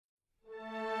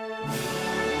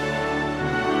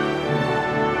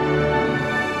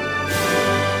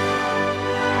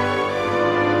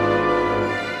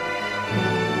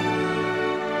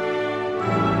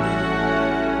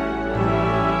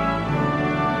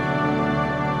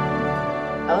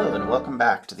Hello and welcome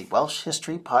back to the Welsh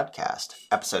History Podcast,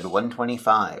 episode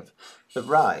 125, The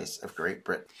Rise of Great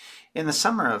Britain. In the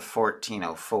summer of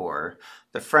 1404,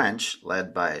 the French,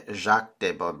 led by Jacques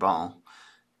de Bourbon,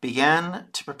 began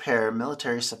to prepare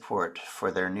military support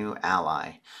for their new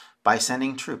ally by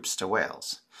sending troops to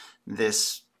Wales.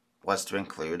 This was to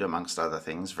include, amongst other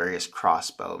things, various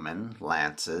crossbowmen,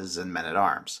 lances, and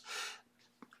men-at-arms.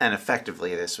 And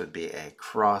effectively, this would be a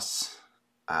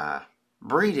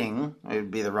breeding, it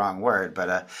would be the wrong word, but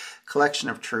a collection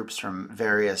of troops from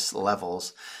various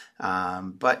levels,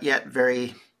 but yet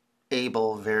very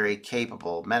able, very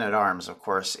capable. Men-at-arms, of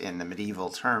course, in the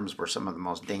medieval terms, were some of the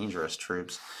most dangerous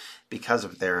troops because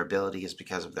of their abilities,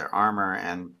 because of their armor,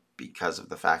 and because of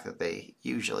the fact that they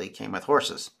usually came with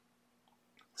horses.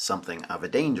 Something of a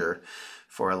danger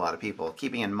for a lot of people,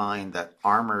 keeping in mind that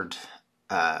armor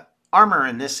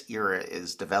in this era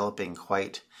is developing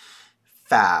quite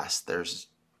fast. There's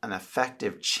an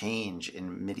effective change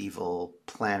in medieval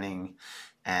planning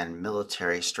and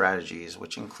military strategies,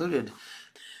 which included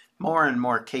more and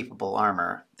more capable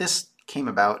armor. This came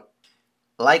about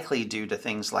likely due to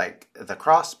things like the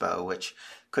crossbow, which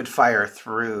could fire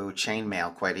through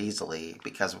chainmail quite easily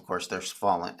because, of course, they're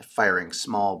firing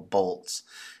small bolts,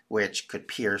 which could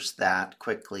pierce that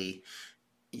quickly.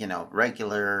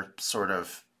 Regular sort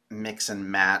of mix and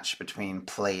match between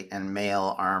plate and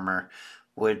mail armor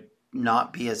would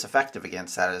not be as effective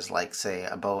against that as, like, say,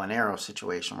 a bow and arrow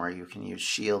situation where you can use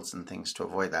shields and things to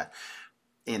avoid that.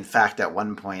 In fact, at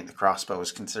one point, the crossbow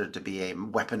was considered to be a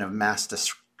weapon of mass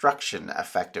destruction,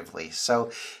 effectively. So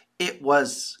it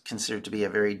was considered to be a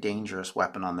very dangerous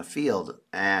weapon on the field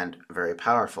and very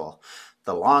powerful.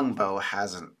 The longbow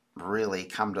hasn't really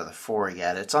come to the fore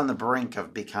yet. It's on the brink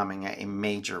of becoming a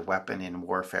major weapon in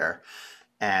warfare,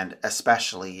 and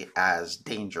especially as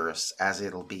dangerous as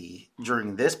it'll be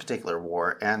during this particular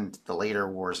war and the later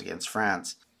wars against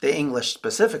France. The English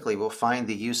specifically will find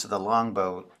the use of the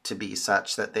longbow to be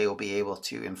such that they will be able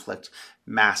to inflict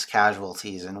mass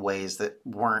casualties in ways that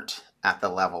weren't at the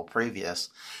level previous.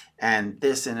 And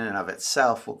this in and of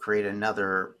itself will create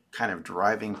another kind of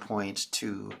driving point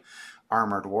to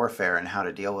armored warfare and how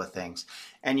to deal with things.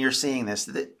 And you're seeing this.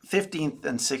 The 15th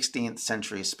and 16th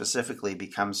centuries specifically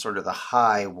become sort of the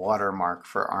high watermark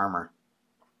for armor.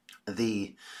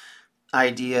 The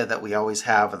idea that we always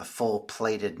have of the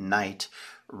full-plated knight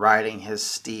riding his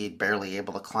steed, barely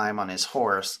able to climb on his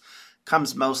horse,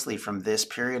 comes mostly from this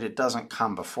period. It doesn't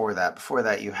come before that. Before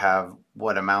that, you have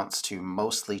what amounts to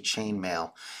mostly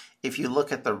chainmail. If you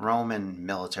look at the Roman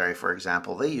military, for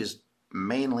example, they used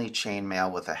mainly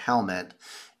chainmail with a helmet,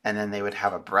 and then they would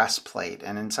have a breastplate,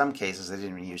 and in some cases they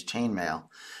didn't even use chainmail.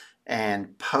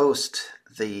 And post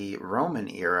the Roman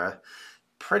era,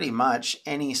 pretty much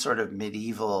any sort of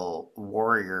medieval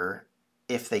warrior,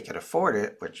 if they could afford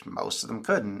it, which most of them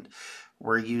couldn't,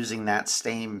 were using that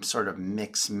same sort of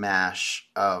mix-mash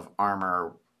of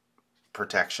armor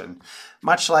protection.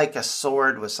 Much like a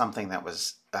sword was something that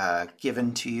was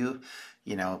given to you.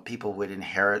 People would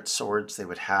inherit swords. They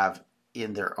would have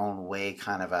in their own way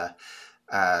kind of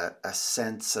a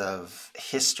sense of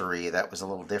history that was a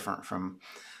little different from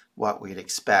what we'd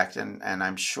expect. And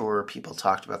I'm sure people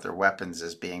talked about their weapons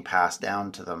as being passed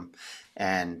down to them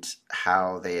and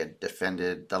how they had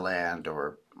defended the land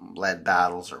or led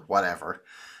battles or whatever.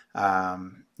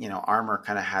 Armor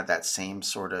kind of had that same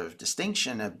sort of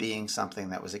distinction of being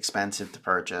something that was expensive to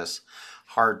purchase,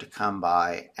 hard to come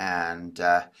by, and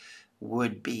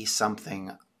would be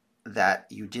something that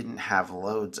you didn't have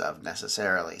loads of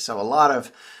necessarily. So a lot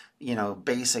of,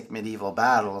 basic medieval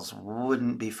battles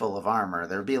wouldn't be full of armor.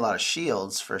 There would be a lot of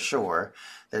shields for sure.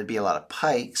 There'd be a lot of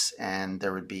pikes, and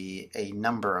there would be a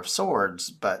number of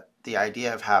swords, but the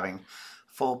idea of having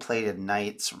full-plated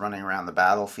knights running around the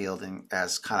battlefield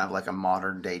as kind of like a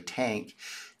modern-day tank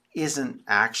isn't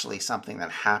actually something that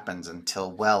happens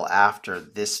until well after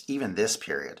this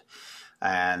period.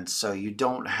 And so you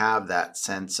don't have that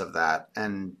sense of that.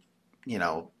 And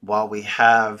while we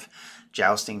have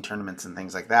jousting tournaments and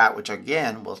things like that, which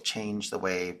again will change the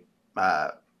way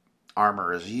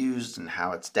armor is used and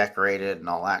how it's decorated and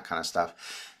all that kind of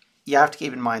stuff, you have to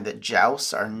keep in mind that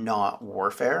jousts are not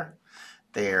warfare.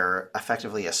 They're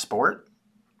effectively a sport,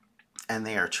 and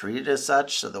they are treated as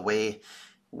such. So the way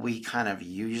we kind of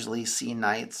usually see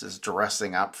knights is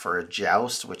dressing up for a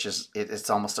joust, which is, it's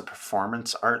almost a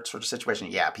performance art sort of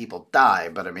situation. Yeah, people die,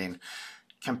 but I mean,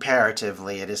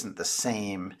 comparatively, it isn't the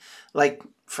same. Like,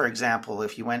 for example,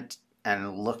 if you went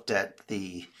and looked at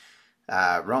the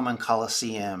Roman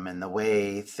Colosseum and the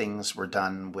way things were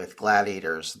done with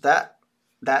gladiators, that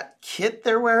kit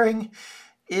they're wearing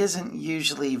isn't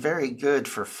usually very good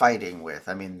for fighting with.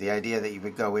 I mean, the idea that you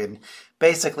would go in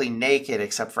basically naked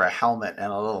except for a helmet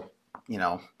and a little, you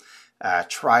know,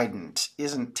 trident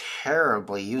isn't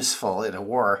terribly useful in a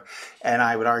war. And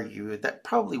I would argue that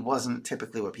probably wasn't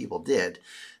typically what people did.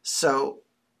 So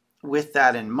with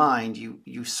that in mind,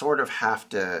 you sort of have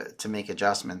to make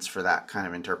adjustments for that kind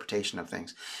of interpretation of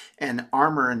things. And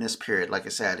armor in this period, like I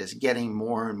said, is getting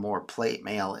more and more plate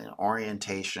mail in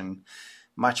orientation,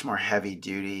 much more heavy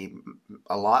duty,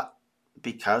 a lot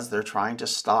because they're trying to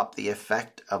stop the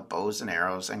effect of bows and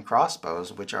arrows and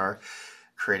crossbows, which are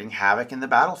creating havoc in the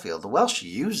battlefield. The Welsh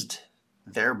used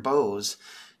their bows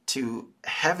to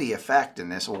heavy effect in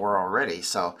this war already.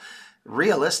 So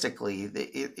realistically,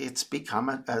 it's become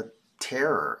a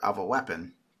terror of a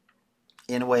weapon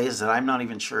in ways that I'm not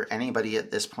even sure anybody at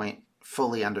this point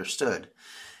fully understood.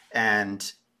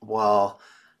 And while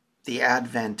the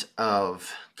advent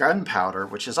of gunpowder,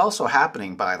 which is also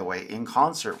happening, by the way, in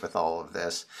concert with all of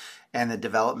this, and the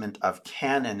development of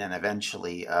cannon and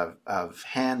eventually of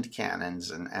hand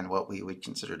cannons and what we would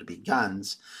consider to be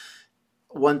guns,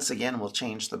 once again will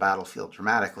change the battlefield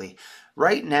dramatically.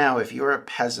 Right now, if you're a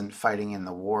peasant fighting in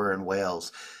the war in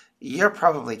Wales, you're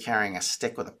probably carrying a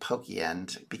stick with a pokey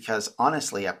end because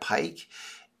honestly, a pike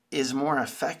is more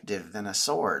effective than a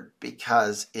sword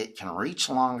because it can reach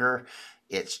longer,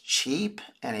 it's cheap,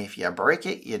 and if you break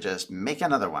it, you just make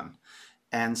another one.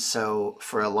 And so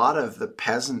for a lot of the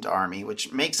peasant army,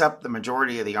 which makes up the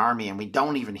majority of the army, and we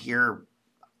don't even hear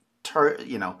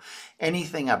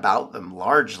anything about them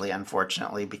largely,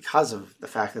 unfortunately, because of the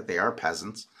fact that they are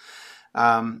peasants,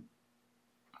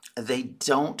 they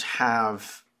don't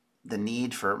have the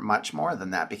need for much more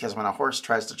than that, because when a horse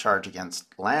tries to charge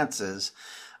against lances,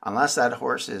 unless that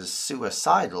horse is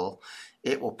suicidal,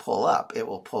 it will pull up, it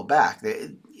will pull back.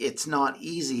 It's not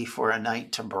easy for a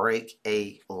knight to break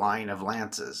a line of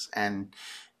lances. And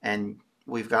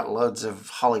we've got loads of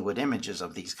Hollywood images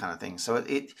of these kind of things. So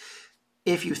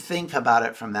if you think about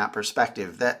it from that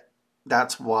perspective,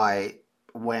 that's why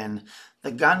when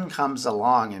the gun comes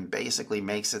along and basically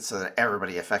makes it so that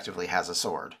everybody effectively has a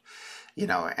sword,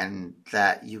 and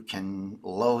that you can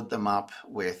load them up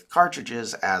with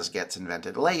cartridges as gets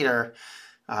invented later,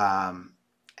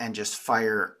 and just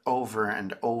fire over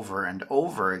and over and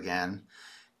over again,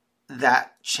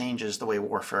 that changes the way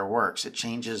warfare works. It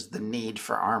changes the need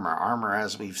for armor. Armor,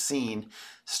 as we've seen,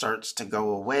 starts to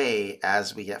go away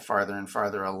as we get farther and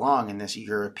farther along in this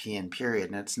European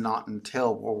period. And it's not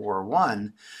until World War I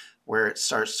where it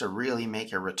starts to really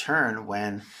make a return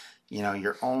when,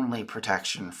 your only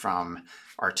protection from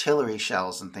artillery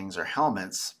shells and things are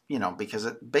helmets, because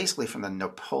basically from the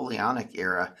Napoleonic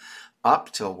era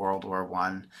up till World War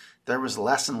I, there was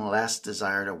less and less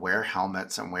desire to wear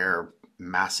helmets and wear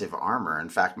massive armor. In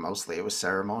fact, mostly it was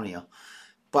ceremonial.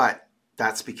 But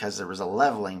that's because there was a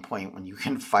leveling point when you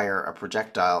can fire a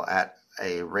projectile at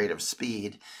a rate of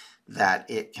speed that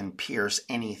it can pierce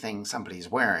anything somebody's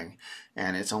wearing.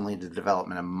 And it's only the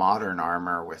development of modern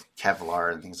armor with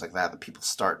Kevlar and things like that people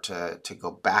start to go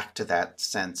back to that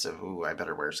sense of, ooh, I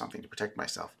better wear something to protect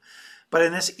myself. But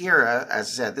in this era, as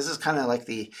I said, this is kind of like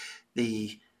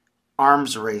the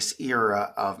arms race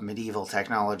era of medieval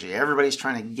technology. Everybody's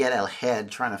trying to get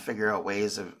ahead, trying to figure out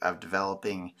ways of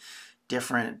developing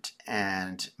different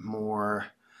and more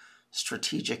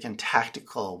strategic and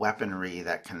tactical weaponry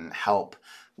that can help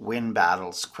win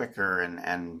battles quicker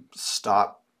and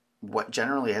stop what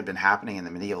generally had been happening in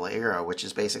the medieval era, which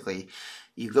is basically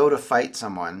you go to fight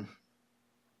someone,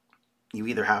 you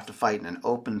either have to fight in an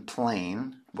open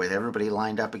plain with everybody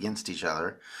lined up against each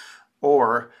other,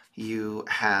 or you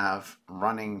have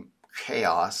running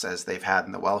chaos as they've had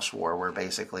in the Welsh War, where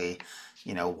basically,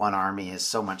 one army is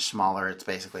so much smaller, it's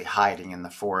basically hiding in the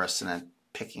forest and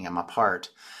picking them apart,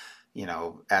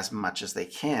 as much as they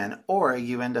can. Or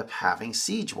you end up having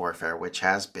siege warfare, which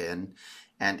has been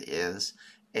and is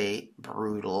a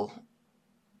brutal,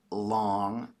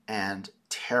 long, and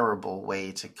terrible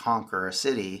way to conquer a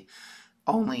city,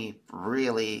 only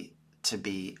really to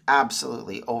be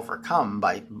absolutely overcome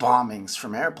by bombings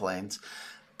from airplanes.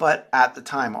 But at the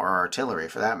time, or artillery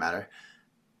for that matter,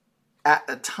 at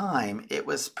the time, it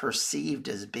was perceived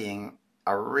as being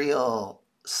a real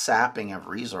sapping of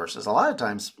resources. A lot of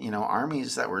times,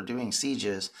 armies that were doing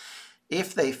sieges,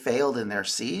 if they failed in their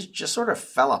siege, just sort of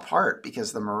fell apart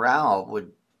because the morale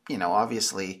would,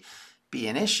 obviously be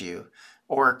an issue.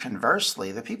 Or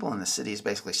conversely, the people in the cities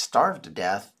basically starved to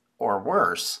death or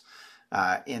worse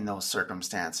in those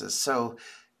circumstances. So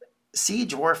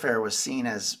siege warfare was seen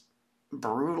as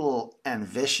brutal and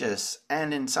vicious,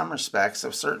 and in some respects,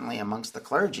 so certainly amongst the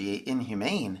clergy,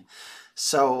 inhumane.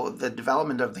 So the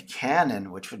development of the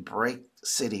cannon, which would break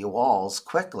city walls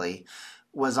quickly,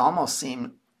 was almost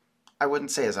seen, I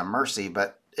wouldn't say as a mercy,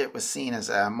 but it was seen as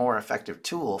a more effective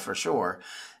tool for sure.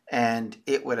 And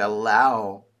it would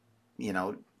allow,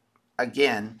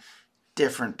 again,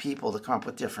 different people to come up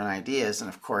with different ideas. And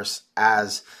of course,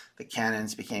 as the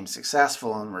cannons became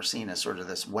successful and were seen as sort of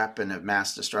this weapon of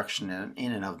mass destruction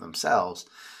in and of themselves,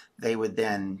 they would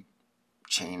then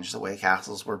change the way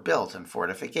castles were built and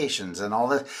fortifications and all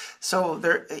that. So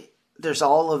there's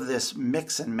all of this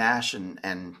mix and mash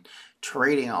and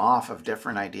trading off of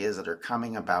different ideas that are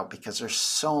coming about because there's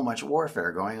so much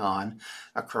warfare going on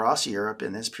across Europe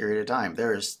in this period of time.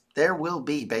 There will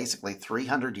be basically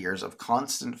 300 years of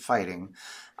constant fighting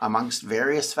amongst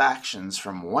various factions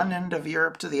from one end of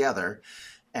Europe to the other,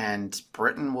 and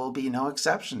Britain will be no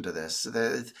exception to this.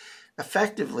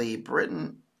 Effectively,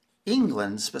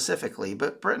 England specifically,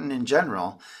 but Britain in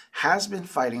general, has been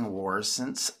fighting wars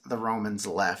since the Romans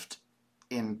left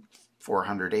in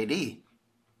 400 AD.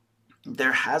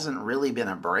 There hasn't really been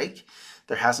a break.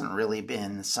 There hasn't really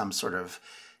been some sort of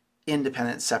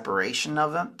independent separation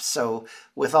of them. So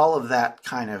with all of that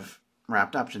kind of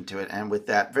wrapped up into it, and with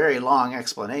that very long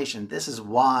explanation, this is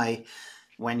why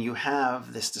when you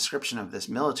have this description of this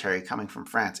military coming from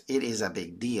France, it is a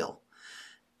big deal.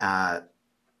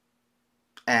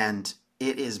 And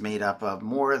it is made up of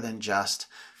more than just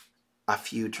a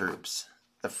few troops.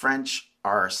 The French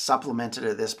are supplemented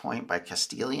at this point by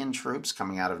Castilian troops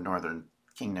coming out of northern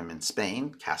kingdom in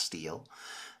Spain, Castile.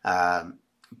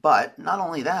 But not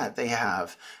only that, they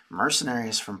have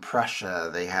mercenaries from Prussia.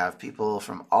 They have people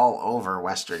from all over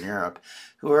Western Europe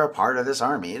who are a part of this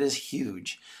army. It is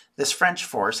huge. This French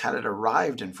force, had it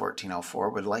arrived in 1404,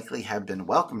 would likely have been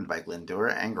welcomed by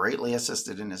Glyndŵr and greatly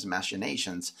assisted in his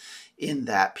machinations in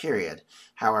that period.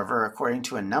 However, according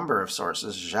to a number of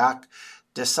sources, Jacques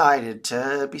decided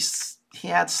he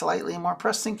had slightly more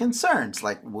pressing concerns,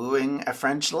 like wooing a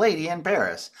French lady in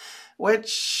Paris,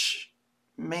 which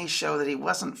may show that he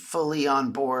wasn't fully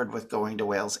on board with going to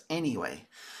Wales anyway.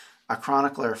 A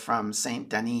chronicler from Saint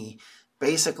Denis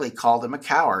basically called him a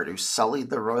coward who sullied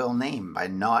the royal name by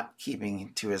not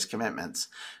keeping to his commitments.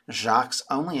 Jacques'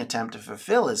 only attempt to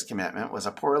fulfill his commitment was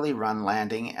a poorly run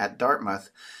landing at Dartmouth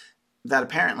that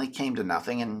apparently came to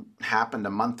nothing and happened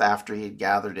a month after he had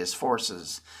gathered his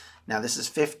forces. Now, this is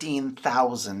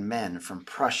 15,000 men from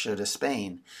Prussia to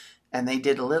Spain, and they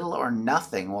did little or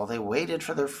nothing while they waited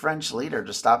for their French leader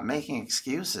to stop making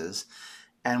excuses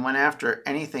and went after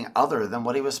anything other than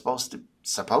what he was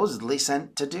supposedly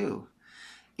sent to do.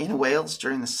 In Wales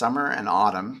during the summer and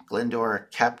autumn,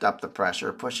 Glyndŵr kept up the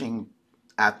pressure, pushing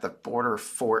at the border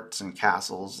forts and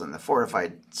castles and the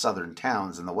fortified southern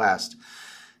towns in the west,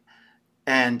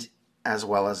 and as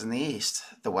well as in the east.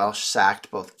 The Welsh sacked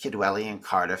both Kidwelly and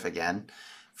Cardiff again,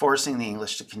 forcing the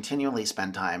English to continually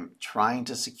spend time trying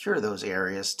to secure those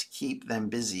areas to keep them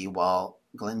busy while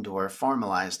Glyndŵr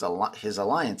formalized his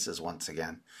alliances once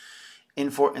again. In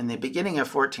the beginning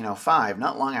of 1405,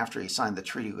 not long after he signed the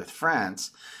treaty with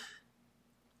France,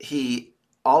 he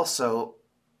also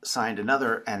signed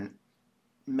another and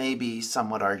maybe some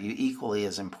would argue equally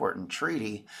as important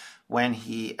treaty when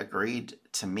he agreed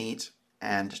to meet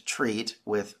and treat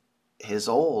with his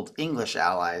old English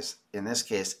allies, in this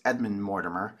case Edmund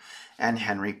Mortimer and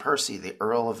Henry Percy, the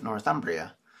Earl of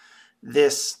Northumbria.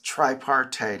 This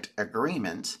tripartite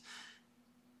agreement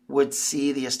would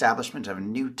see the establishment of a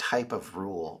new type of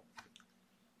rule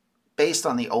based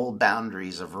on the old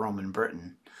boundaries of Roman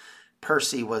Britain.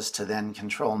 Percy was to then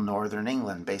control northern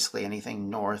England, basically anything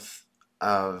north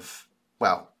of,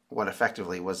 what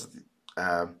effectively was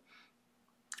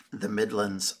the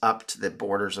Midlands up to the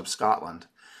borders of Scotland.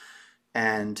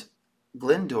 And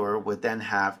Glyndŵr would then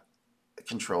have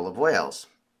control of Wales.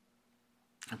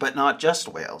 But not just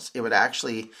Wales. It would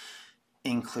actually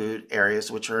include areas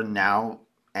which are now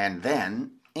and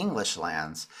then English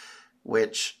lands,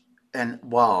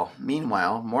 meanwhile,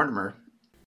 Mortimer...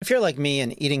 If you're like me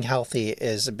and eating healthy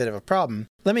is a bit of a problem,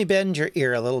 let me bend your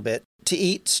ear a little bit to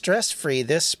eat stress-free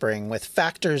this spring with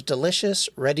Factor's delicious,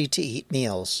 ready-to-eat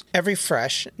meals. Every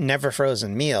fresh, never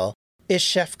frozen meal is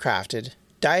chef-crafted,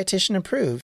 dietitian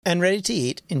approved, and ready to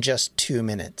eat in just 2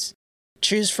 minutes.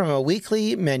 Choose from a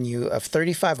weekly menu of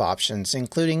 35 options,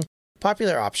 including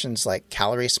popular options like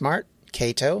Calorie Smart,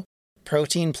 Keto,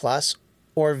 Protein Plus,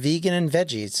 or Vegan and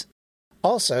Veggies.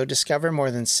 Also, discover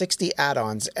more than 60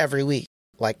 add-ons every week,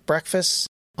 like breakfast,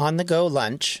 on-the-go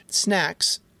lunch,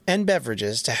 snacks, and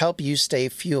beverages to help you stay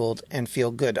fueled and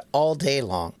feel good all day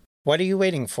long. What are you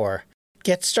waiting for?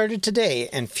 Get started today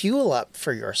and fuel up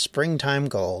for your springtime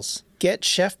goals. Get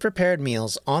chef-prepared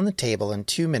meals on the table in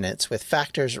 2 minutes with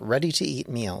Factor's ready-to-eat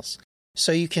meals,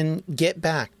 so you can get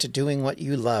back to doing what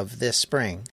you love this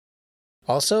spring.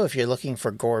 Also, if you're looking for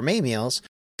gourmet meals,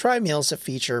 try meals that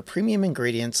feature premium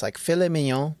ingredients like filet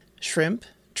mignon, shrimp,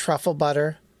 truffle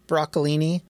butter,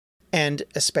 broccolini, and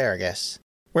asparagus.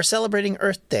 We're celebrating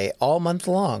Earth Day all month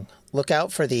long. Look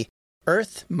out for the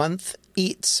Earth Month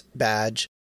Eats badge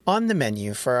on the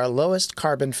menu for our lowest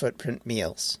carbon footprint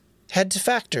meals. Head to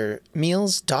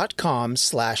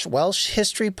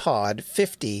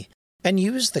factormeals.com/WelshHistoryPod50 and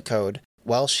use the code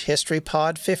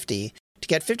WelshHistoryPod50 to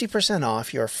get 50%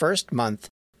 off your first month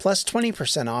plus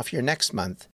 20% off your next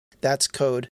month. That's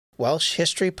code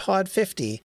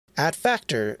WelshHistoryPod50 at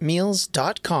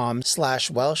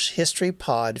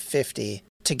factormeals.com/WelshHistoryPod50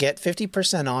 to get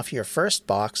 50% off your first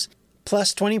box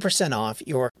plus 20% off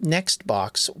your next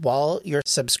box while your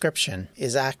subscription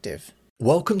is active.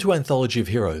 Welcome to Anthology of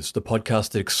Heroes, the podcast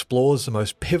that explores the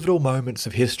most pivotal moments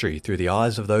of history through the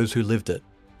eyes of those who lived it.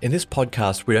 In this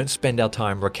podcast, we don't spend our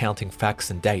time recounting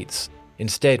facts and dates.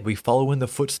 Instead, we follow in the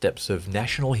footsteps of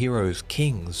national heroes,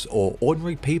 kings, or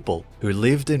ordinary people who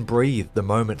lived and breathed the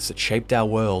moments that shaped our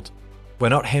world. We're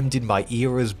not hemmed in by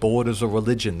eras, borders, or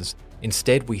religions.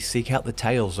 Instead, we seek out the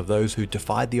tales of those who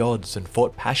defied the odds and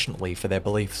fought passionately for their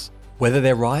beliefs. Whether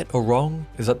they're right or wrong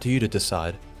is up to you to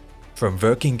decide. From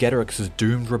Vercingetorix's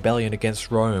doomed rebellion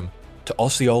against Rome, to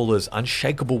Osceola's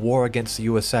unshakable war against the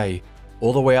USA,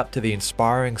 all the way up to the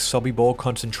inspiring Sobibor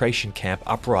concentration camp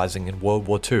uprising in World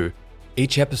War II,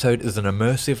 each episode is an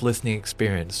immersive listening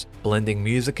experience, blending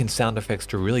music and sound effects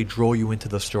to really draw you into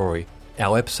the story.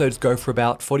 Our episodes go for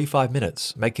about 45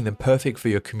 minutes, making them perfect for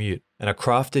your commute, and are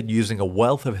crafted using a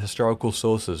wealth of historical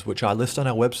sources, which I list on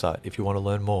our website if you want to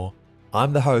learn more.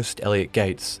 I'm the host, Elliot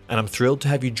Gates, and I'm thrilled to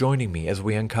have you joining me as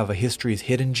we uncover history's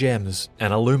hidden gems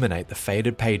and illuminate the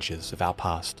faded pages of our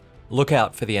past. Look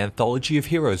out for the Anthology of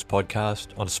Heroes podcast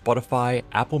on Spotify,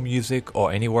 Apple Music,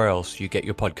 or anywhere else you get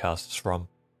your podcasts from.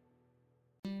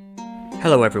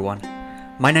 Hello everyone,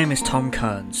 my name is Tom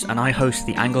Kearns and I host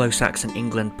the Anglo-Saxon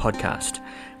England podcast,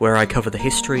 where I cover the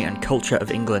history and culture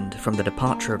of England from the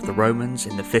departure of the Romans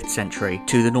in the 5th century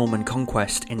to the Norman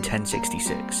conquest in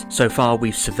 1066. So far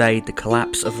we've surveyed the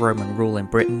collapse of Roman rule in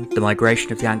Britain, the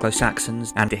migration of the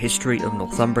Anglo-Saxons, and the history of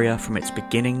Northumbria from its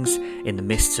beginnings in the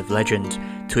mists of legend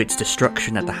to its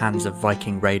destruction at the hands of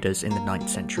Viking raiders in the 9th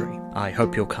century. I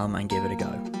hope you'll come and give it a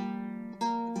go.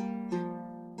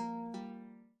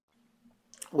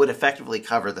 Would effectively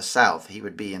cover the South. He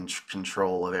would be in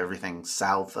control of everything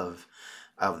south of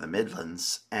the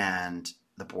Midlands and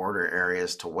the border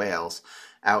areas to Wales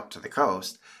out to the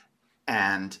coast.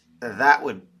 And that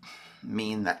would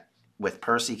mean that with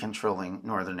Percy controlling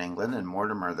northern England and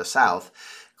Mortimer the south,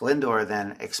 Glyndwr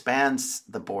then expands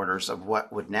the borders of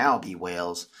what would now be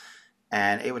Wales,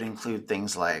 and it would include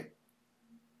things like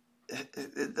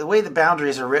the way the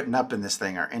boundaries are written up in this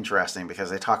thing are interesting because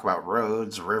they talk about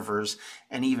roads, rivers,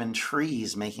 and even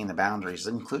trees making the boundaries,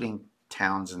 including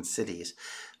towns and cities.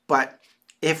 But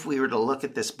if we were to look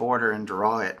at this border and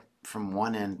draw it from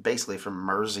one end, basically from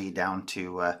Mersey down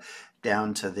to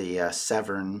the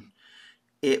Severn,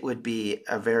 it would be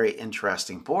a very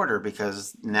interesting border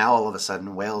because now all of a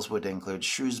sudden Wales would include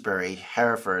Shrewsbury,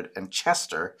 Hereford, and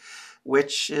Chester,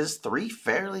 which is 3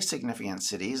 fairly significant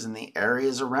cities and the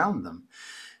areas around them.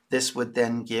 This would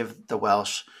then give the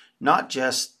Welsh not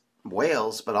just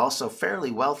Wales, but also fairly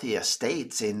wealthy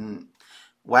estates in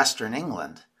Western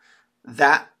England.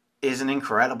 That is an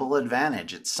incredible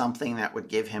advantage. It's something that would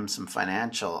give him some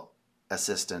financial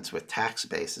assistance with tax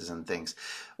bases and things,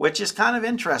 which is kind of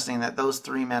interesting that those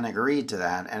 3 men agreed to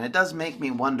that. And it does make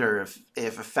me wonder if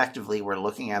effectively we're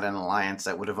looking at an alliance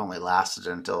that would have only lasted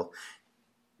until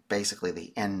basically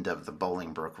the end of the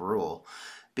Bolingbroke rule,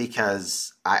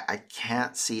 because I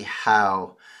can't see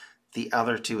how the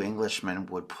other 2 Englishmen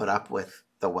would put up with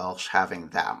the Welsh having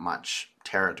that much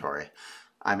territory.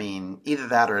 I mean, either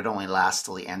that or it only lasts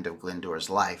till the end of Glyndwr's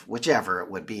life. Whichever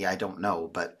it would be, I don't know,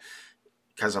 but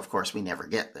because of course we never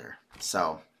get there.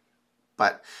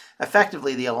 But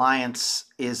effectively the alliance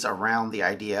is around the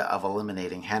idea of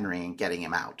eliminating Henry and getting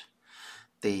him out.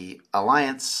 The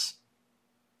alliance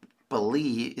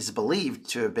is believed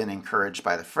to have been encouraged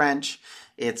by the French.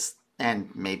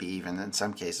 And maybe even in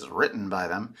some cases written by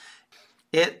them.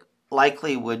 It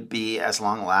likely would be as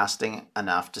long-lasting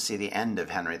enough to see the end of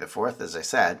Henry IV, as I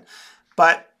said,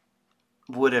 but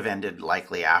would have ended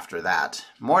likely after that.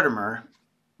 Mortimer,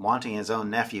 wanting his own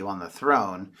nephew on the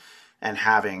throne and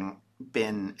having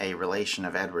been a relation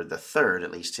of Edward III,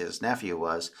 at least his nephew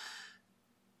was,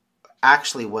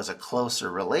 actually was a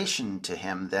closer relation to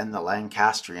him than the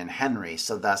Lancastrian Henry,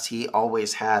 so thus he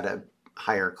always had a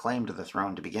higher claim to the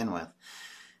throne to begin with.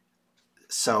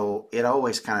 So it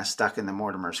always kind of stuck in the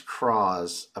Mortimer's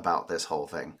craws about this whole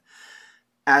thing.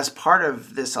 As part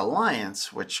of this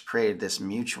alliance, which created this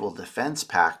mutual defense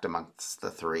pact amongst the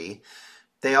three,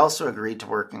 they also agreed to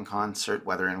work in concert,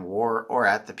 whether in war or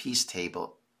at the peace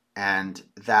table. And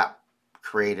that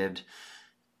created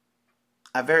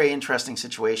a very interesting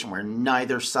situation where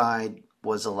neither side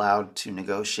was allowed to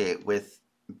negotiate with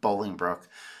Bolingbroke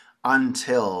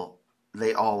until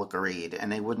they all agreed,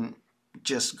 and they wouldn't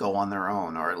just go on their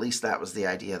own, or at least that was the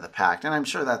idea of the pact. And I'm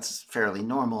sure that's fairly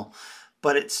normal,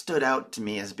 but it stood out to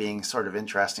me as being sort of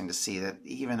interesting to see that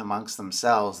even amongst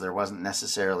themselves, there wasn't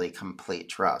necessarily complete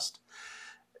trust.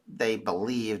 They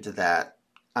believed that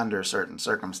under certain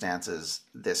circumstances,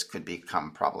 this could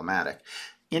become problematic.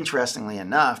 Interestingly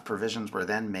enough, provisions were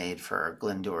then made for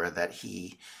Glyndŵr that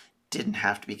he didn't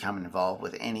have to become involved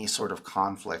with any sort of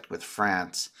conflict with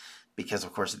France because,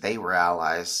 of course, they were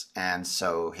allies, and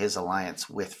so his alliance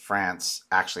with France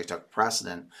actually took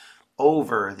precedent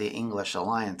over the English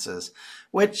alliances,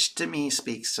 which to me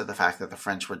speaks to the fact that the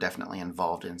French were definitely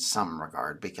involved in some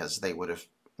regard, because they would have,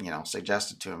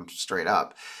 suggested to him straight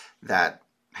up that,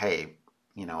 hey,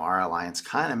 our alliance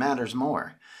kind of matters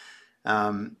more.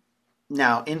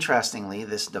 Now, interestingly,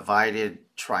 this divided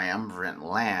triumvirate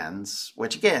lands,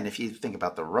 which again, if you think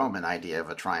about the Roman idea of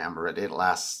a triumvirate, it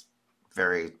lasts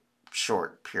very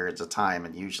short periods of time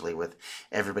and usually with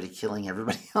everybody killing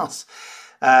everybody else.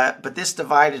 But this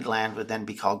divided land would then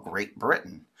be called Great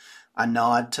Britain, a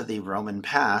nod to the Roman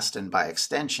past and by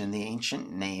extension the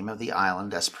ancient name of the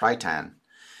island as Prydain.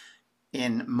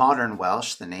 In modern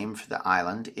Welsh, the name for the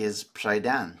island is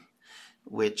Prydain,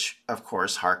 which of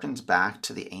course harkens back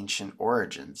to the ancient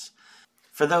origins.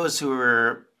 For those who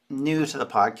are new to the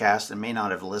podcast and may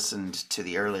not have listened to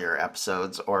the earlier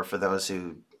episodes, or for those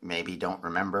who maybe don't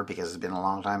remember because it's been a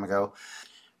long time ago,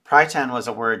 Prydain was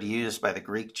a word used by the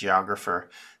Greek geographer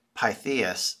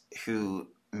Pytheas, who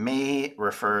may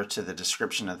refer to the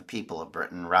description of the people of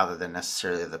Britain rather than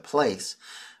necessarily the place,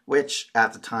 which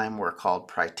at the time were called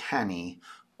Prytani,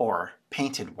 or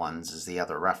painted ones is the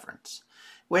other reference,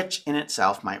 which in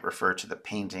itself might refer to the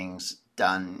paintings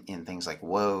done in things like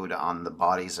woad on the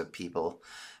bodies of people,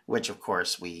 which of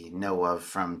course we know of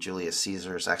from Julius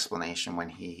Caesar's explanation when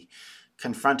he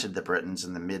confronted the Britons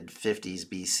in the mid-50s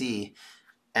BC,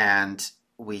 and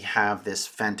we have this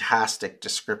fantastic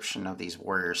description of these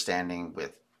warriors standing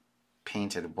with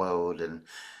painted woad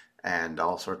and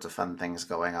all sorts of fun things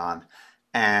going on.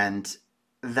 And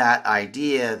that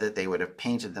idea that they would have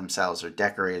painted themselves or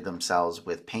decorated themselves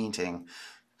with painting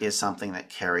is something that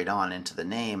carried on into the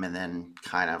name and then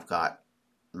kind of got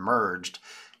merged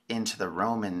into the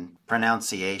Roman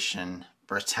pronunciation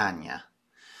Britannia.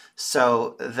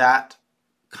 So that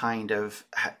kind of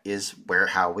is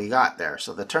how we got there.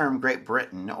 So the term Great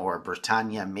Britain, or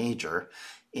Britannia Major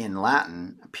in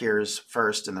Latin, appears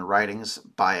first in the writings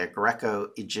by a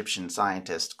Greco-Egyptian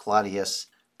scientist, Claudius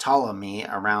Ptolemy,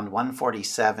 around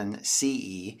 147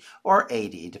 CE or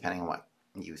AD, depending on what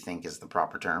you think is the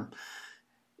proper term.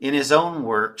 In his own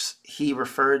works, he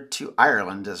referred to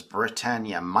Ireland as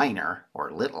Britannia Minor,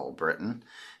 or Little Britain,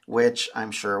 which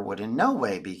I'm sure would in no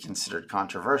way be considered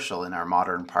controversial in our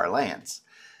modern parlance.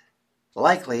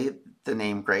 Likely, the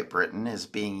name Great Britain is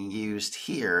being used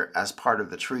here as part of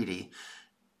the treaty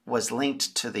was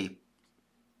linked to the,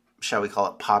 shall we call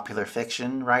it, popular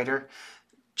fiction writer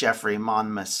Geoffrey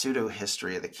Monmouth's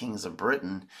pseudo-history of the kings of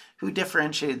Britain, who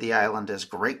differentiated the island as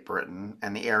Great Britain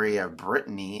and the area of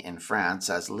Brittany in France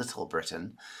as Little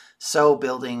Britain, so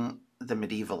building the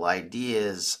medieval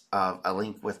ideas of a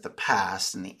link with the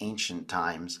past in the ancient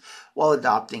times while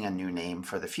adopting a new name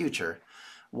for the future,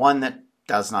 one that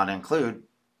does not include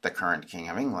the current King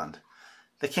of England.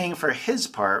 The king, for his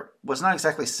part, was not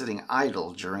exactly sitting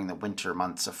idle during the winter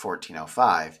months of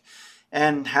 1405,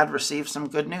 and had received some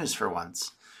good news for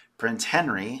once. Prince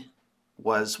Henry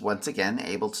was once again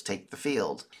able to take the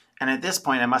field. And at this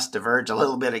point, I must diverge a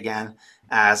little bit again,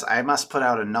 as I must put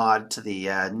out a nod to the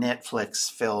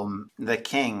Netflix film The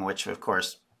King, which of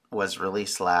course was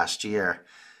released last year.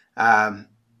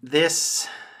 This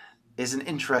is an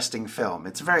interesting film.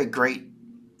 It's a very great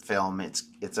film.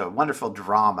 It's a wonderful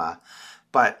drama,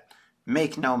 but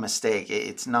make no mistake,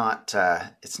 it's not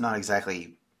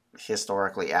exactly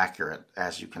historically accurate,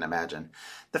 as you can imagine.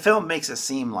 The film makes it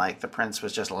seem like the prince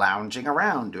was just lounging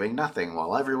around doing nothing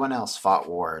while everyone else fought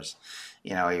wars.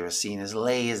 He was seen as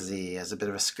lazy, as a bit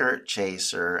of a skirt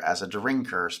chaser, as a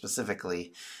drinker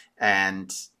specifically,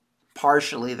 and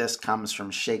partially this comes from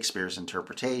Shakespeare's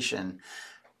interpretation,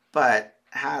 but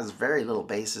has very little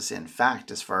basis in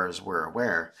fact as far as we're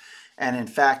aware. And in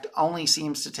fact, only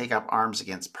seems to take up arms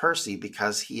against Percy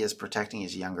because he is protecting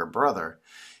his younger brother.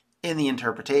 In the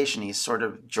interpretation, he's sort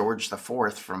of George the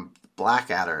Fourth from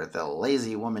Blackadder, the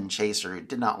lazy woman chaser who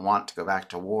did not want to go back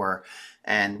to war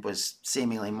and was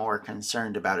seemingly more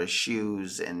concerned about his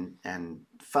shoes and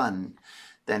fun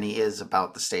than he is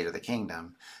about the state of the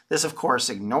kingdom. This, of course,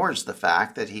 ignores the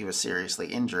fact that he was seriously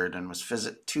injured and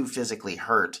was too physically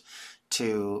hurt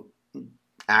to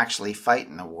actually fight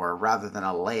in the war, rather than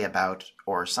a layabout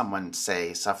or someone,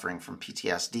 say, suffering from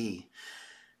PTSD.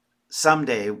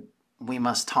 Someday we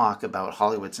must talk about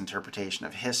Hollywood's interpretation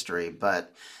of history,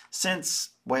 but since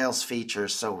Wales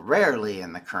features so rarely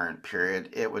in the current period,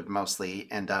 it would mostly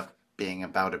end up being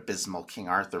about abysmal King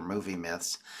Arthur movie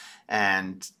myths.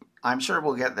 And I'm sure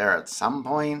we'll get there at some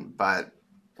point, but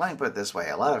let me put it this way.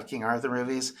 A lot of King Arthur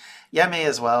movies, you may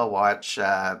as well watch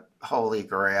Holy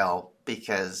Grail,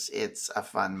 because it's a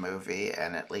fun movie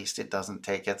and at least it doesn't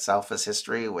take itself as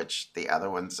history, which the other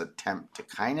ones attempt to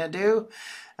kind of do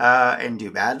and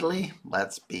do badly.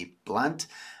 Let's be blunt.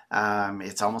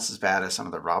 It's almost as bad as some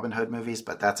of the Robin Hood movies,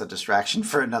 but that's a distraction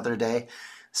for another day.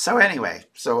 So anyway,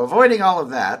 avoiding all of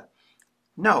that,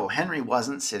 no, Henry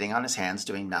wasn't sitting on his hands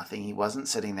doing nothing. He wasn't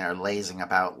sitting there lazing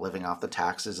about, living off the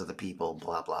taxes of the people,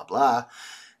 blah, blah, blah.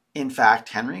 In fact,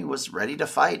 Henry was ready to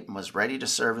fight and was ready to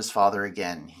serve his father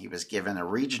again. He was given a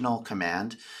regional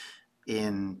command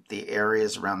in the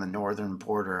areas around the northern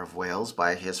border of Wales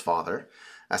by his father,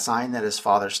 a sign that his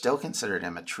father still considered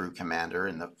him a true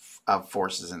commander of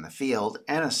forces in the field,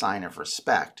 and a sign of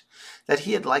respect that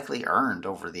he had likely earned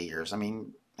over the years. I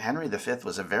mean, Henry V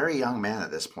was a very young man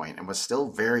at this point and was still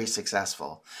very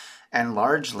successful, and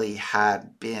largely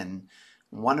had been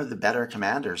one of the better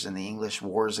commanders in the English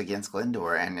wars against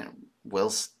Glyndŵr, and it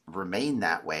will remain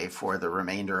that way for the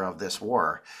remainder of this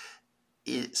war.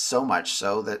 So much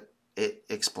so that it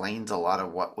explains a lot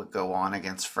of what would go on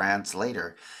against France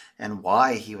later and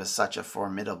why he was such a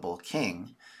formidable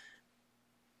king.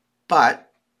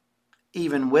 But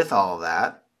even with all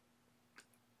that,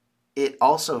 it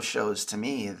also shows to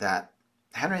me that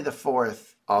Henry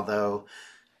IV, although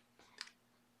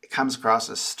comes across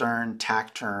as stern,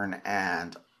 taciturn,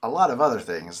 and a lot of other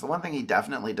things, the one thing he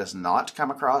definitely does not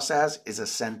come across as is a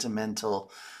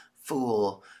sentimental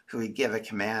fool who would give a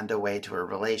command away to a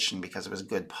relation because it was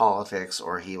good politics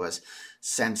or he was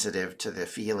sensitive to the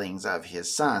feelings of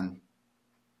his son.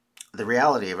 The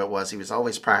reality of it was he was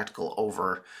always practical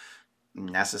over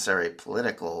necessary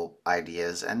political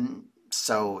ideas, and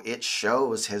so it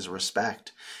shows his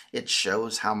respect. It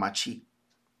shows how much he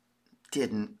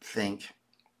didn't think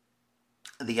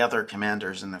the other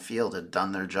commanders in the field had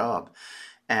done their job.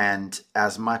 And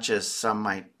as much as some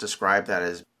might describe that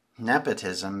as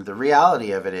nepotism, the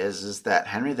reality of it is that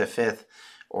Henry V,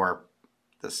 or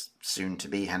the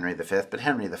soon-to-be Henry V,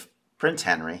 but Prince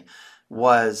Henry,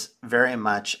 was very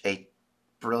much a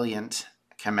brilliant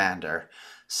commander,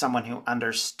 someone who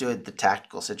understood the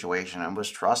tactical situation and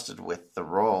was trusted with the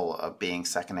role of being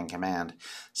second in command,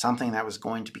 something that was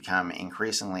going to become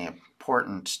increasingly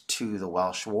important to the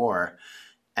Welsh War,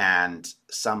 and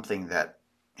something that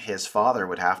his father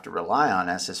would have to rely on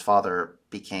as his father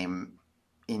became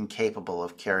incapable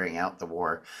of carrying out the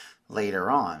war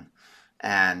later on.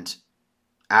 And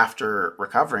after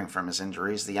recovering from his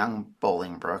injuries, the young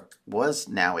Bolingbroke was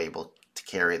now able to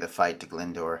carry the fight to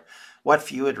Glyndŵr. What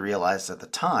few had realized at the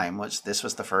time was this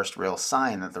was the first real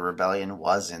sign that the rebellion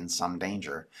was in some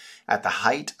danger. At the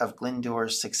height of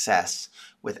Glyndŵr's success,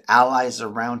 with allies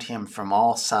around him from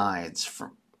all sides,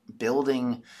 from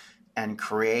building and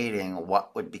creating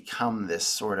what would become this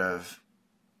sort of,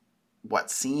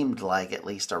 what seemed like at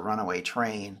least a runaway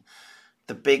train,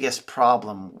 the biggest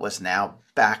problem was now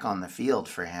back on the field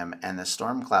for him, and the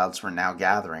storm clouds were now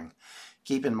gathering.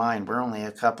 Keep in mind, we're only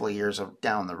a couple of years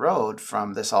down the road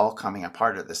from this all coming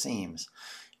apart at the seams.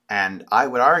 And I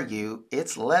would argue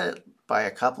it's led by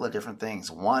a couple of different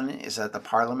things. One is that the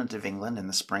Parliament of England in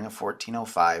the spring of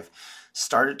 1405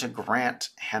 started to grant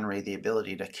Henry the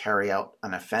ability to carry out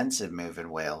an offensive move in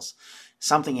Wales,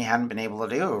 something he hadn't been able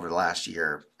to do over the last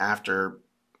year after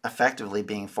effectively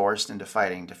being forced into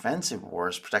fighting defensive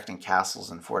wars, protecting castles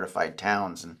and fortified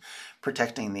towns and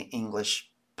protecting the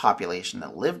English population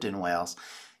that lived in Wales.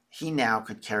 He now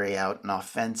could carry out an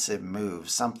offensive move,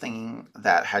 something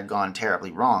that had gone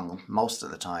terribly wrong most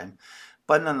of the time,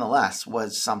 but nonetheless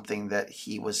was something that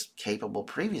he was capable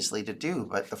previously to do.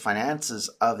 But the finances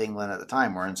of England at the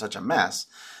time were in such a mess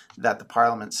that the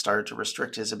Parliament started to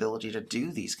restrict his ability to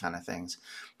do these kind of things.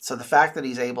 So the fact that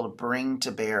he's able to bring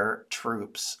to bear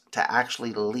troops to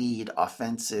actually lead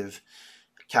offensive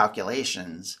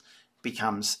calculations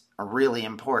becomes really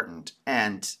important.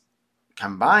 And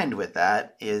combined with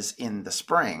that is in the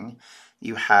spring,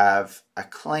 you have a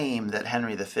claim that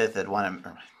Henry V had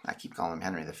won, I keep calling him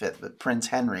Henry V, but Prince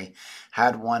Henry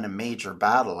had won a major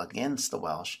battle against the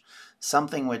Welsh,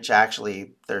 something which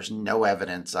actually there's no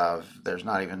evidence of. There's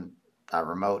not even a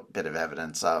remote bit of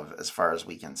evidence of as far as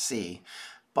we can see.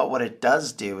 But what it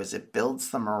does do is it builds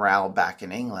the morale back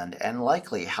in England and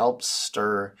likely helps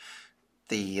stir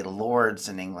the lords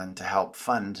in England to help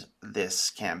fund this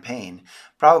campaign.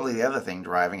 Probably the other thing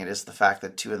driving it is the fact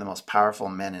that two of the most powerful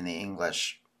men in the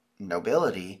English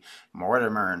nobility,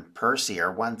 Mortimer and Percy,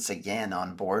 are once again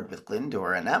on board with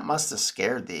Glyndŵr, and that must have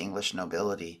scared the English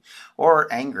nobility,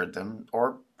 or angered them,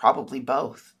 or probably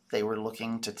both. They were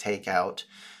looking to take out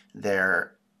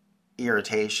their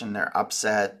irritation, their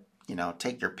upset,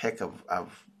 take your pick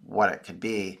of what it could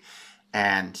be,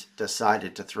 and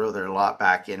decided to throw their lot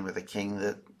back in with a king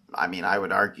that, I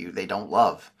would argue they don't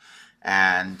love.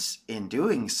 And in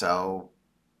doing so,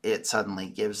 it suddenly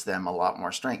gives them a lot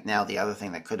more strength. Now, the other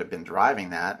thing that could have been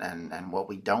driving that, and what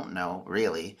we don't know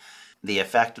really, the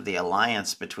effect of the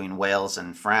alliance between Wales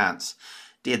and France,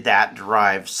 did that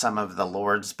drive some of the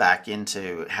lords back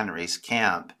into Henry's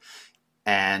camp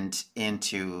and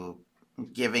into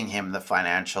giving him the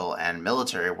financial and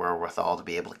military wherewithal to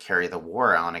be able to carry the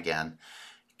war on again?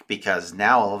 Because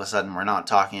now all of a sudden we're not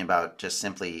talking about just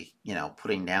simply,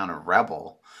 putting down a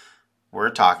rebel.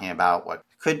 We're talking about what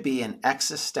could be an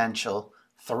existential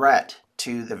threat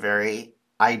to the very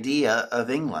idea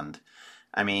of England.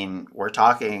 We're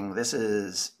talking, this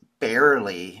is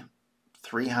barely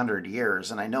 300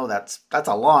 years, and I know that's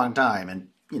a long time, and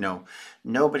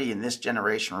nobody in this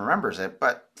generation remembers it,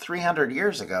 but 300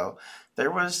 years ago,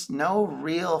 there was no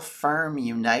real firm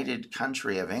united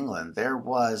country of England. There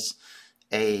was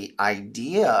a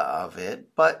idea of it,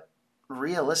 but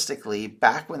realistically,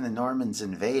 back when the Normans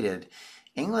invaded,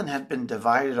 England had been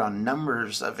divided on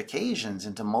numbers of occasions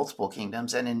into multiple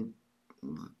kingdoms, and in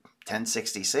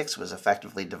 1066 was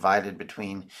effectively divided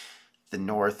between the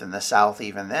north and the south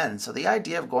even then. So the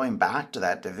idea of going back to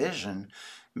that division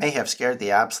may have scared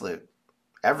the absolute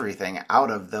everything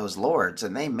out of those lords,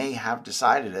 and they may have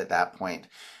decided at that point,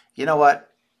 you know what,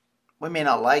 we may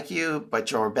not like you, but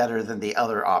you're better than the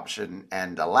other option,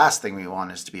 and the last thing we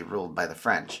want is to be ruled by the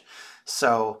French.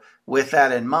 So with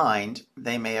that in mind,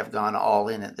 they may have gone all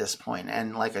in at this point.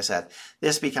 And like I said,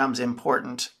 this becomes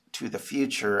important to the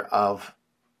future of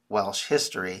Welsh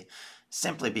history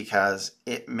simply because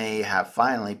it may have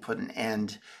finally put an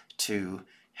end to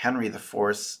Henry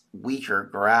IV's weaker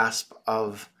grasp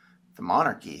of the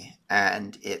monarchy,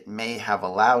 and it may have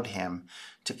allowed him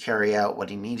to carry out what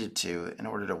he needed to in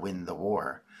order to win the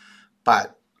war.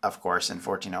 But of course, in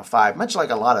 1405, much like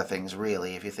a lot of things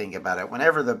really, if you think about it,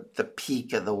 whenever the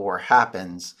peak of the war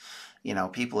happens,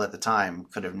 people at the time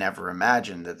could have never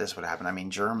imagined that this would happen.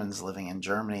 Germans living in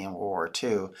Germany in World War II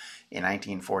in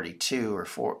 1942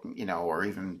 or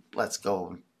even let's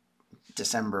go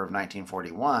December of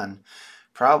 1941,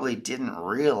 probably didn't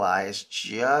realize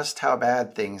just how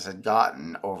bad things had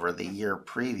gotten over the year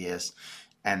previous,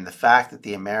 and the fact that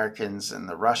the Americans and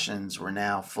the Russians were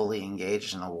now fully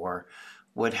engaged in the war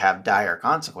would have dire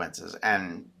consequences.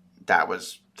 And that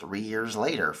was 3 years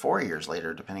later, 4 years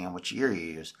later, depending on which year you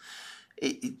use.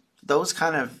 Those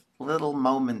kind of little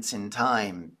moments in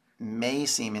time may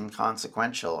seem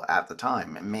inconsequential at the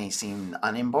time. It may seem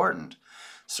unimportant.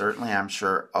 Certainly, I'm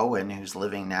sure Owen, who's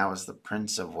living now as the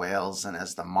Prince of Wales and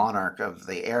as the monarch of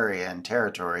the area and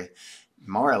territory,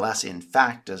 more or less in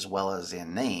fact as well as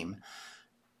in name,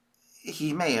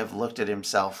 he may have looked at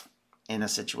himself in a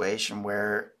situation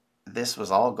where this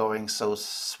was all going so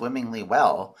swimmingly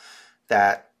well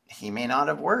that he may not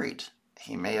have worried.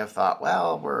 He may have thought,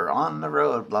 well, we're on the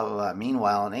road, blah, blah, blah.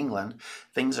 Meanwhile, in England,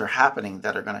 things are happening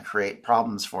that are going to create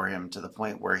problems for him to the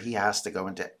point where he has to go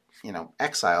into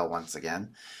exile once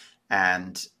again,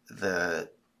 and the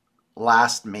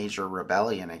last major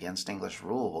rebellion against English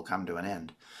rule will come to an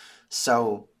end.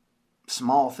 So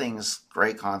small things,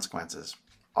 great consequences.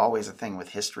 Always a thing with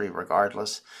history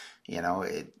regardless.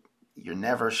 You're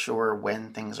never sure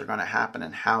when things are going to happen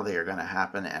and how they are going to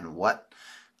happen, and what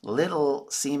little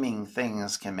seeming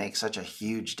things can make such a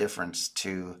huge difference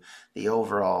to the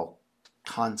overall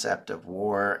concept of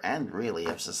war and really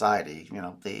of society.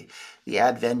 The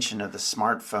advention of the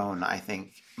smartphone, I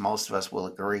think most of us will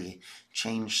agree,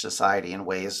 changed society in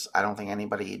ways I don't think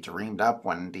anybody dreamed up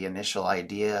when the initial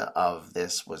idea of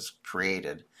this was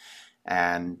created.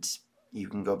 And you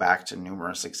can go back to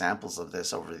numerous examples of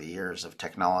this over the years of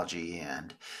technology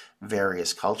and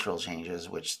various cultural changes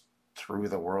which threw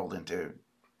the world into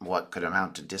what could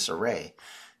amount to disarray.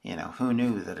 Who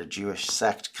knew that a Jewish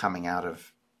sect coming out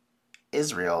of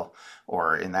Israel,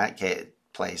 or in that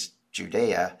place,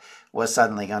 Judea, was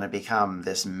suddenly going to become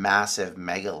this massive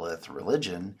megalith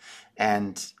religion,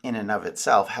 and in and of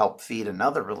itself help feed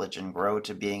another religion grow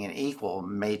to being an equal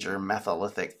major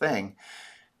metholithic thing.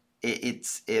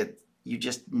 You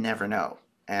just never know.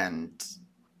 And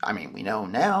I mean, we know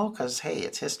now because, hey,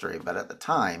 it's history, but at the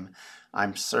time,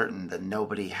 I'm certain that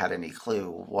nobody had any clue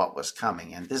what was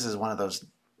coming. And this is one of those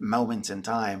moments in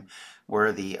time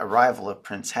where the arrival of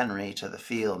Prince Henry to the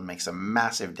field makes a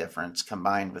massive difference,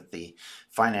 combined with the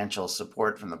financial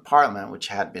support from the Parliament, which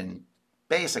had been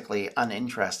basically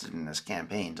uninterested in this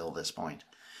campaign till this point.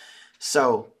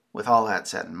 So, with all that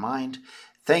set in mind,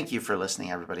 thank you for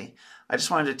listening, everybody. I just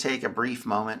wanted to take a brief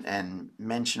moment and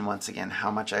mention once again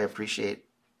how much I appreciate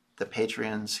the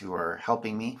Patreons who are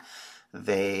helping me.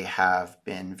 They have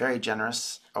been very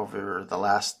generous over the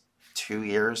last 2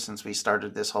 years since we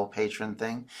started this whole patron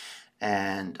thing,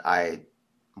 and I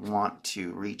want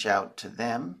to reach out to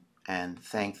them and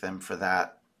thank them for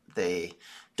that. They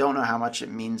don't know how much it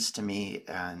means to me,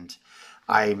 and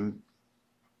I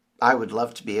would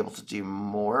love to be able to do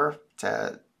more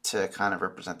to kind of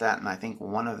represent that. And I think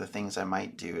one of the things I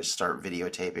might do is start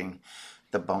videotaping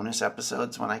the bonus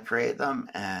episodes when I create them,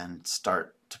 and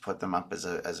start to put them up as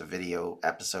a video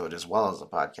episode as well as a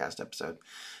podcast episode.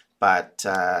 But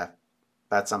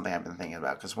that's something I've been thinking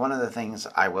about, because one of the things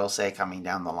I will say coming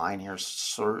down the line here,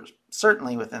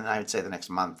 certainly within, I would say, the next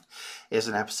month, is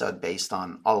an episode based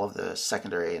on all of the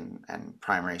secondary and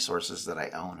primary sources that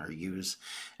I own or use,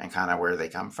 and kind of where they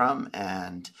come from.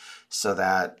 And so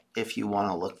that if you want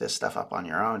to look this stuff up on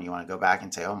your own, you want to go back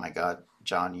and say, oh my God,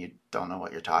 John, you don't know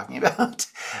what you're talking about.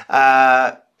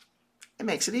 It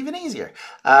makes it even easier.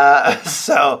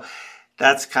 So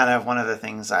that's kind of one of the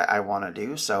things I want to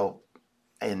do. So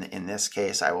in this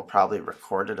case, I will probably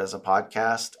record it as a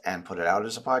podcast and put it out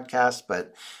as a podcast,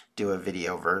 but do a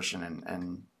video version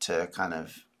and to kind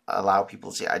of allow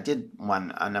people to see. I did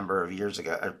one a number of years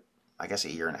ago, I guess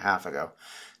a year and a half ago,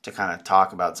 to kind of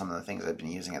talk about some of the things I've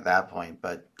been using at that point,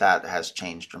 but that has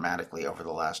changed dramatically over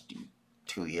the last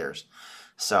 2 years.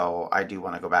 So I do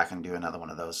want to go back and do another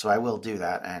one of those. So I will do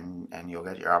that, and you'll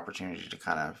get your opportunity to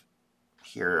kind of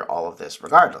hear all of this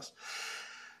regardless.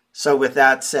 So with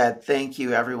that said, thank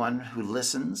you everyone who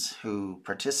listens, who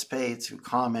participates, who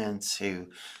comments, who,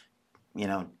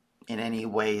 in any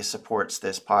way supports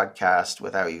this podcast.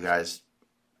 Without you guys,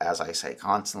 as I say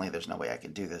constantly, there's no way I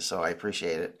could do this. So I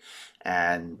appreciate it.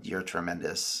 And you're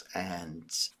tremendous, and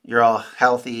you're all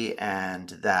healthy, and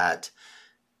that,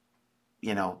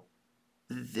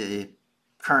 the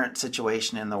current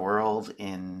situation in the world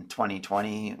in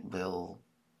 2020 will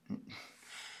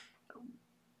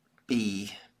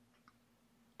be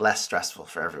less stressful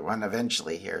for everyone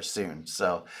eventually here soon.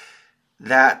 So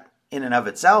that in and of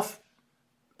itself,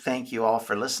 thank you all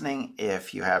for listening.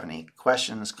 If you have any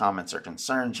questions, comments, or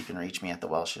concerns, you can reach me at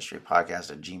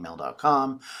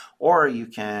thewelshhistorypodcast@gmail.com, or you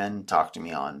can talk to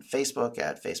me on Facebook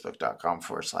at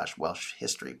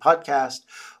facebook.com/WelshHistoryPodcast,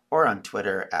 or on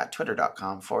Twitter at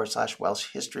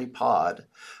twitter.com/WelshHistoryPod,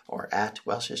 or at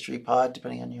WelshHistoryPod,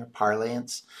 depending on your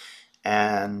parlance.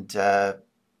 And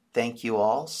thank you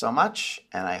all so much,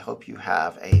 and I hope you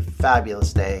have a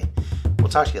fabulous day. We'll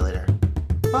talk to you later.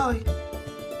 Bye.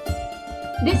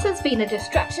 This has been a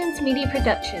Distractions Media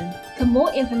production. For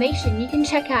more information, you can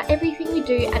check out everything we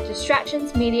do at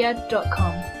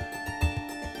distractionsmedia.com.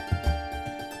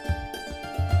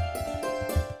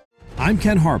 I'm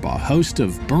Ken Harbaugh, host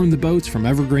of Burn the Boats from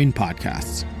Evergreen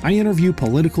Podcasts. I interview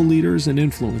political leaders and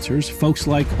influencers, folks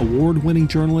like award-winning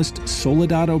journalist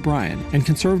Soledad O'Brien and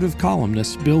conservative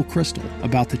columnist Bill Kristol,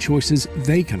 about the choices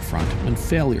they confront when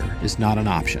failure is not an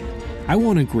option. I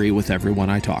won't agree with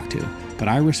everyone I talk to, but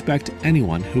I respect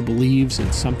anyone who believes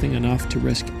in something enough to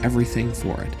risk everything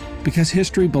for it. Because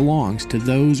history belongs to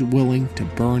those willing to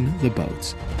burn the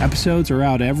boats. Episodes are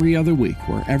out every other week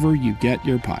wherever you get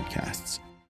your podcasts.